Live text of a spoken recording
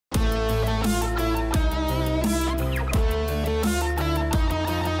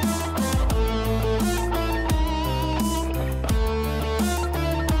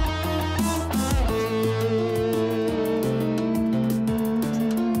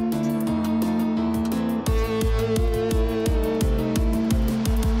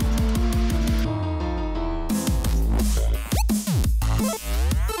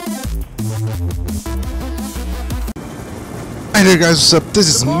there guys, what's up? This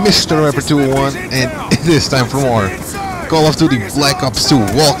is MrTheviper 201 and it is time for more Call of Duty Black Ops 2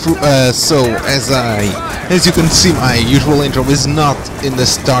 walkthrough. So as you can see, my usual intro is not in the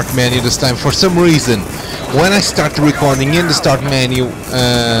start menu this time for some reason. When I start recording in the start menu,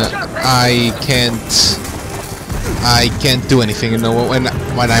 I can't do anything. You know, when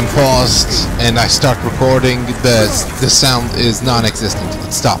I'm paused and I start recording, the sound is non-existent.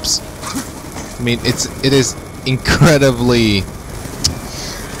 It stops. I mean, it is incredibly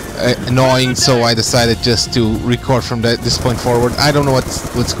annoying, so I decided just to record from this point forward. I don't know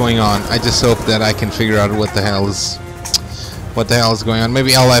what's going on. I just hope that I can figure out what the hell is going on.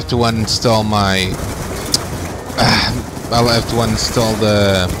 Maybe I'll have to uninstall my I'll have to uninstall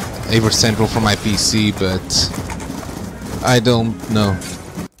the Aver Central from my PC, but I don't know.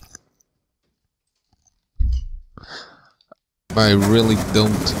 I really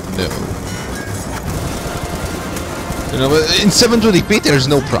don't know. You know, but in 720p there's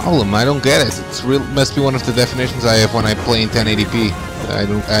no problem. I don't get it. It's must be one of the definitions I have when I play in 1080p. I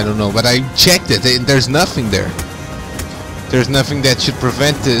don't know, but I checked it. There's nothing there. There's nothing that should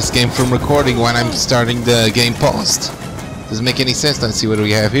prevent this game from recording when I'm starting the game paused. Doesn't make any sense. Let's see what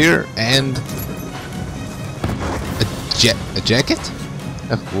we have here. And a jacket?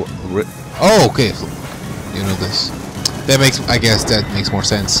 Oh, okay. You know this. That makes. I guess that makes more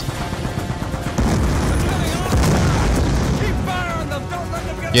sense.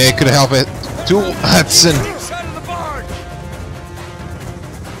 Yeah, it could help it too, Hudson.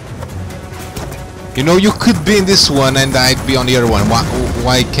 You know, you could be in this one and I'd be on the other one.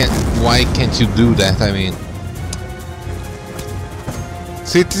 Why can't you do that? I mean,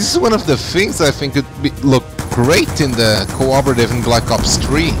 see, this is one of the things I think could look great in the cooperative in Black Ops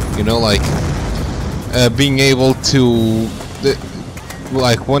 3. You know, like being able to,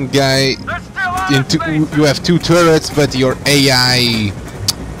 like one guy you have two turrets, but your AI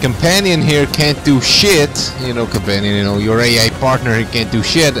companion here can't do shit. You know, companion, you know, your AI partner he can't do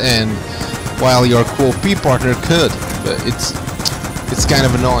shit, and while your co-op partner could. But it's kind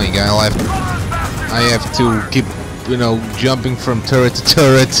of annoying. I have to keep, you know, jumping from turret to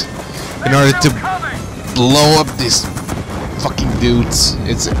turret in order to blow up these fucking dudes.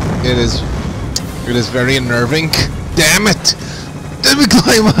 It is very unnerving. Damn it! Let me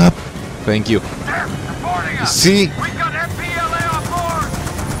climb up. Thank you. You see,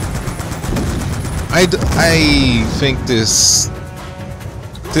 I think this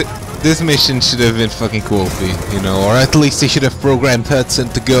mission should have been fucking cool, you know, or at least they should have programmed Hudson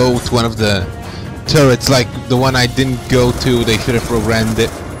to go to one of the turrets, like the one I didn't go to. They should have programmed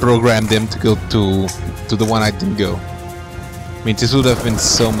him to go to the one I didn't go. I mean, this would have been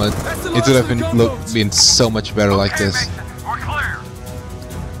so much. It would have been so much better like this.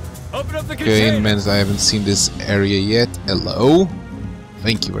 Okay, in minutes I haven't seen this area yet. Hello.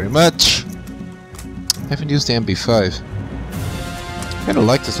 Thank you very much. I haven't used the MP5. I don't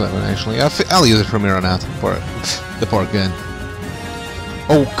like this weapon actually. I'll use it from here on out for the port gun.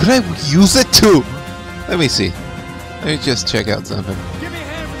 Oh, could I use it too? Let me see. Let me just check out something. Give me a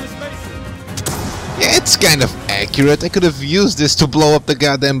hand with this basin. Yeah, it's kind of accurate. I could have used this to blow up the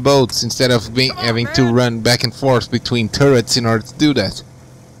goddamn boats instead of having to run back and forth between turrets in order to do that.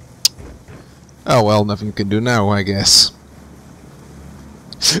 Oh well, nothing you can do now, I guess.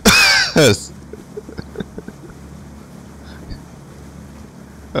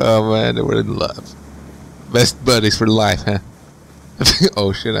 Oh man, they were in love. Best buddies for life, huh?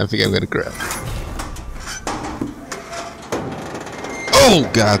 Oh shit, I think I'm gonna grab. Oh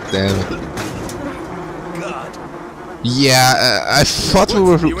god damn it. God. Yeah, I thought we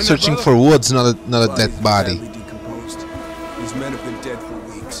were searching for woods, not a dead body. These men have been dead for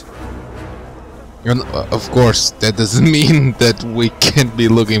weeks. And of course, that doesn't mean that we can't be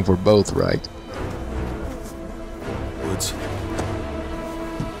looking for both, right? Woods.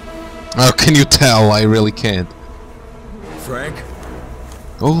 How can you tell? I really can't. Frank?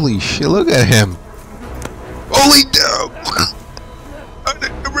 Holy shit, look at him! Holy damn!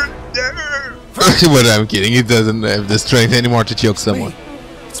 But I'm kidding, he doesn't have the strength anymore to choke someone.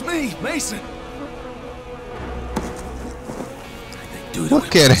 It's me, Mason!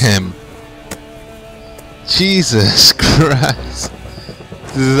 Look at him! Jesus Christ!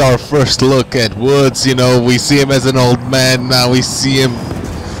 This is our first look at Woods, you know, we see him as an old man, now we see him,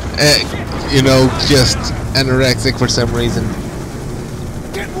 you know, just anorexic for some reason.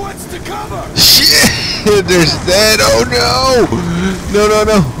 Get Woods to cover! Shit! There's that! Oh no! No, no,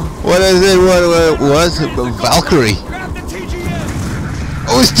 no! What is it? What was it? Valkyrie!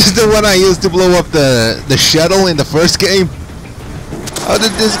 Oh, is this the one I used to blow up the shuttle in the first game? How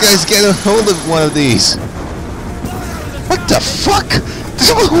did this guy get a hold of one of these? What the fuck? This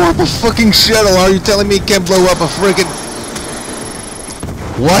is a horrible fucking shuttle. Are you telling me it can't blow up a friggin'...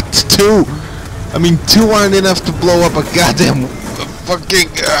 What? 2? I mean, 2 aren't enough to blow up a goddamn fucking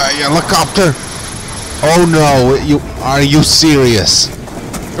helicopter. Oh no, are you serious?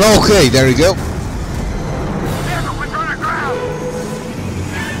 Okay, there you go.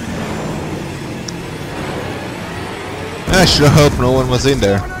 I sure hope no one was in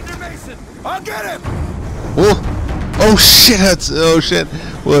there. I'll get him. Oh shit, oh shit.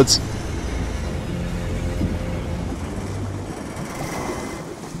 What's...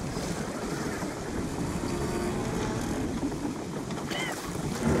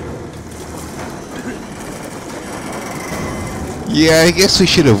 Yeah, I guess we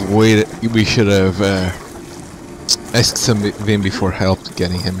should have waited. We should have asked Vim before help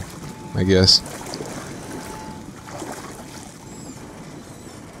getting him, I guess.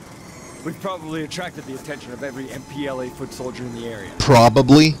 We've probably attracted the attention of every MPLA foot soldier in the area.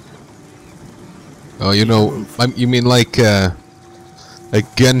 Probably. Oh, you know, you mean like a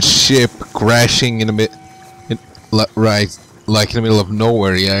gunship crashing in the right, like in the middle of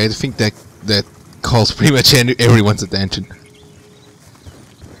nowhere? Yeah, I think that calls pretty much everyone's attention.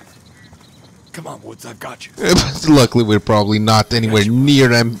 Come on, Woods, I've got you. But luckily, we're probably not anywhere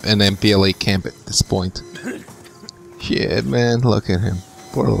near an MPLA camp at this point. Shit, man, look at him.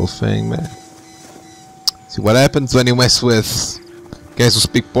 Poor little thing, man. See what happens when you mess with guys who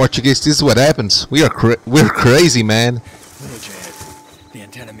speak Portuguese. This is what happens. We're crazy, man.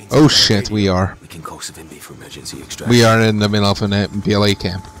 Oh shit, we are. We can call Savimbi for emergency extraction. We are in the middle of an MPLA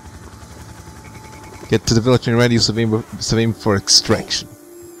camp. Get to the village and ready Savim for extraction.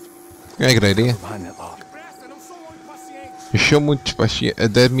 Yeah, good idea. Behind that log.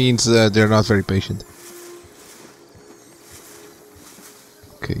 That means they're not very patient.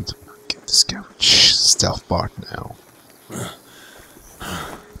 Okay, get the scouch stealth part now.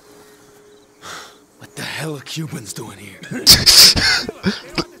 What the hell are Cubans doing here?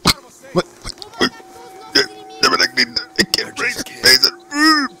 What? I can't breathe.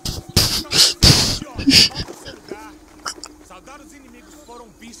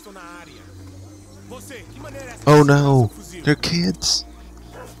 Oh no, they're kids.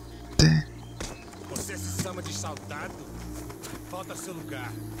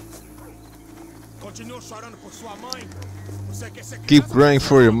 Keep crying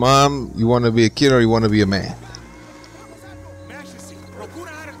for your mom. You want to be a kid or you want to be a man?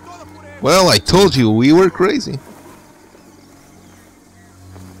 Well, I told you we were crazy.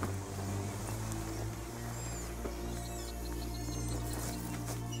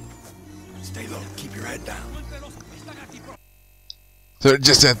 Stay low. Keep your head down. So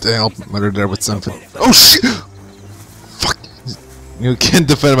just had to help Mother there with something. Oh shit! Fuck! You can't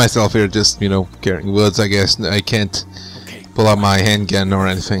defend myself here. Just, you know, carrying woods. I guess I can't pull out my handgun or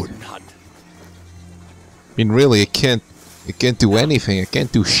anything. I mean, really, I can't do anything. I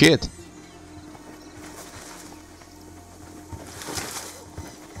can't do shit.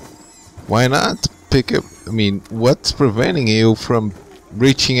 Why not pick up? I mean, what's preventing you from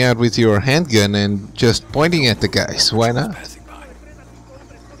reaching out with your handgun and just pointing at the guys? Why not?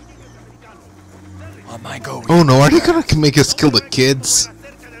 Oh no, are they gonna make us kill the kids?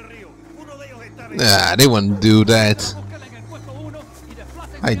 Nah, they wouldn't do that.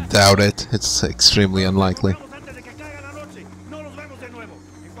 I doubt it. It's extremely unlikely.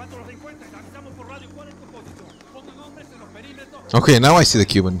 Okay, now I see the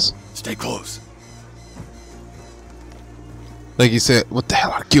Cubans. Stay close. Like you said, what the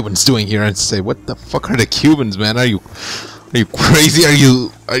hell are Cubans doing here? And say, what the fuck are the Cubans, man? Are you crazy? Are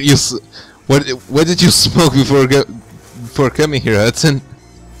you? What did you smoke before coming here, Hudson?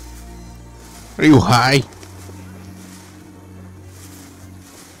 Are you high?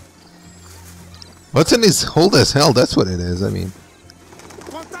 Hudson is old as hell. That's what it is. I mean.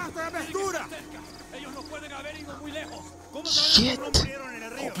 Shit.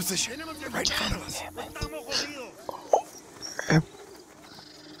 Hold position. Right in front of us.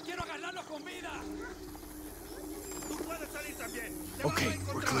 Okay,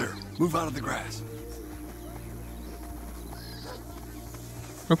 we're clear. Move out of the grass.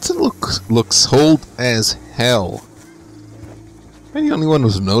 Hudson looks old as hell. Am I the only one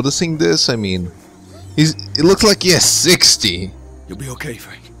who's noticing this? I mean, it looks like he has 60. You'll be okay,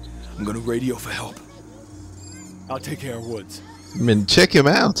 Frank. I'm gonna radio for help. I'll take care of Woods. I mean, check him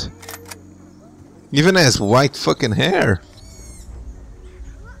out. Even has white fucking hair.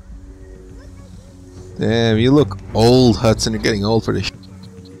 Damn, you look old, Hudson. You're getting old for this.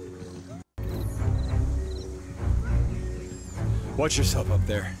 Watch yourself up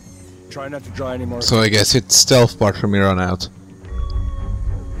there. Try not to draw any more. So I guess it's stealth part from here on out.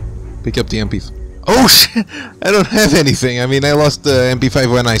 Pick up the MP5. Oh shit! I don't have anything. I mean, I lost the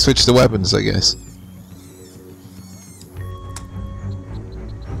MP5 when I switched the weapons, I guess.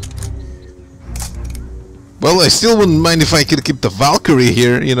 Well, I still wouldn't mind if I could keep the Valkyrie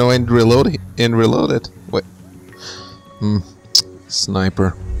here, you know, and reload it. Wait.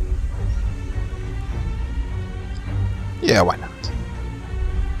 Sniper. Yeah, why not?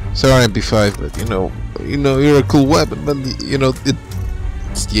 Sorry, MP5, but you know, you're a cool weapon, but you know,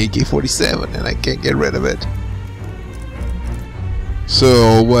 it's the AK-47, and I can't get rid of it.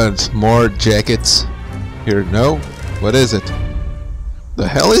 So what? More jackets here? No. What is it? The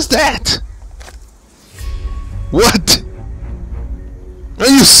hell is that? What? Are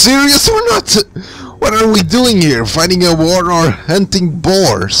you serious or not? What are we doing here? Fighting a war or hunting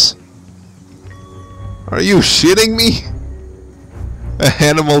boars? Are you shitting me? A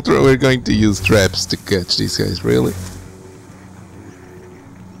animal throw? We're going to use traps to catch these guys, really?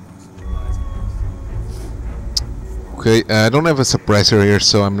 Okay, I don't have a suppressor here,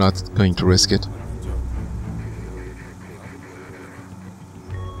 so I'm not going to risk it.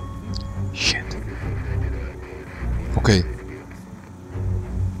 Shit. Okay.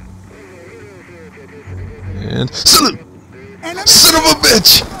 And son of a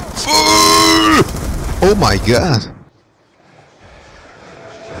bitch! Oh my god!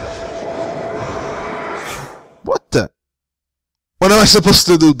 What the? What am I supposed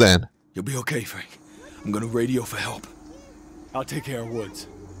to do then? You'll be okay, Frank. I'm gonna radio for help. I'll take care of Woods.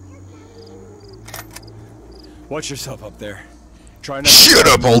 Watch yourself up there. Try not to... Shut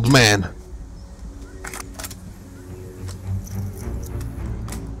up, old man!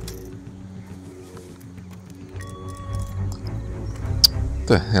 What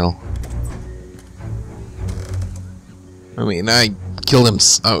the hell? I mean, I killed him.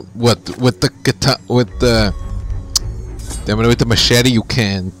 What with the damn it, with the machete you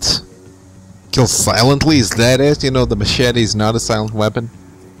can't kill silently. Is that it? You know, the machete is not a silent weapon.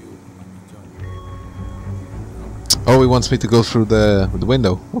 Oh, he wants me to go through the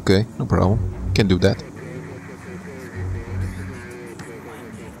window. Okay, no problem. Can do that.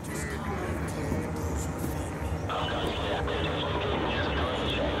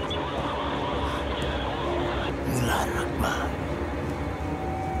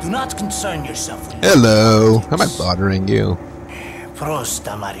 Do not concern yourself with Hello. Am I bothering you?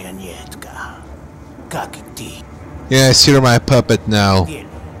 Prosta marionetka. Как ты? Yes, you're my puppet now.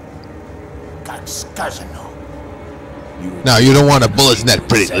 Как сказано. Now you don't want a bullet in that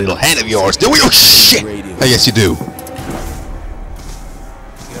pretty little hand of yours, do we? Oh shit! I guess you do.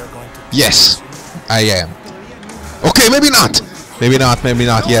 Yes, I am. Okay, maybe not. Maybe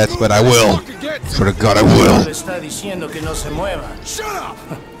not yet, but I will. Swear to God, I will. Está diciendo que no se mueva. Shut up!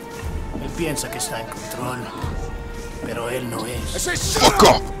 Él piensa que está en control, pero él no I es. say shut Fuck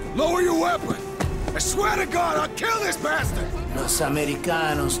up! off! Lower your weapon! I swear to God, I'll kill this bastard! Los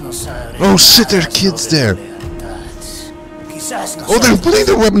americanos no saben. Oh shit, there are kids there. Quizás no Oh, they're putting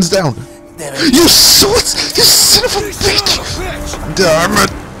their weapons down. deben- You son of a bitch! Damn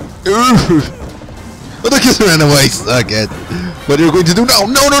it! Oh, the kids ran away. Suck it. What are you going to do now?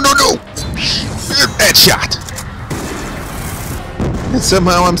 No! Headshot! And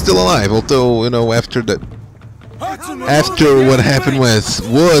somehow I'm still alive, although, you know, after what happened with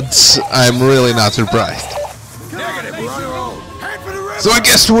Woods, I'm really not surprised. So I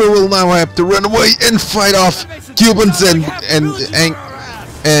guess we will now have to run away and fight off Cubans and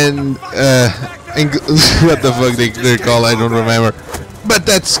what the fuck they're called, I don't remember. But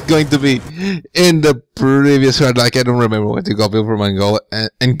that's going to be in the previous part. Like, I don't remember what you call people from Angola.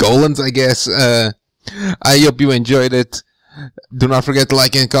 Angolans, I guess. I hope you enjoyed it. Do not forget to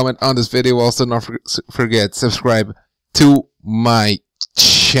like and comment on this video. Also, not forget subscribe to my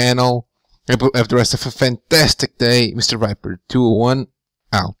channel. I hope you have the rest of a fantastic day. MrTheviper 201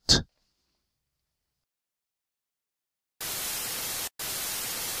 out.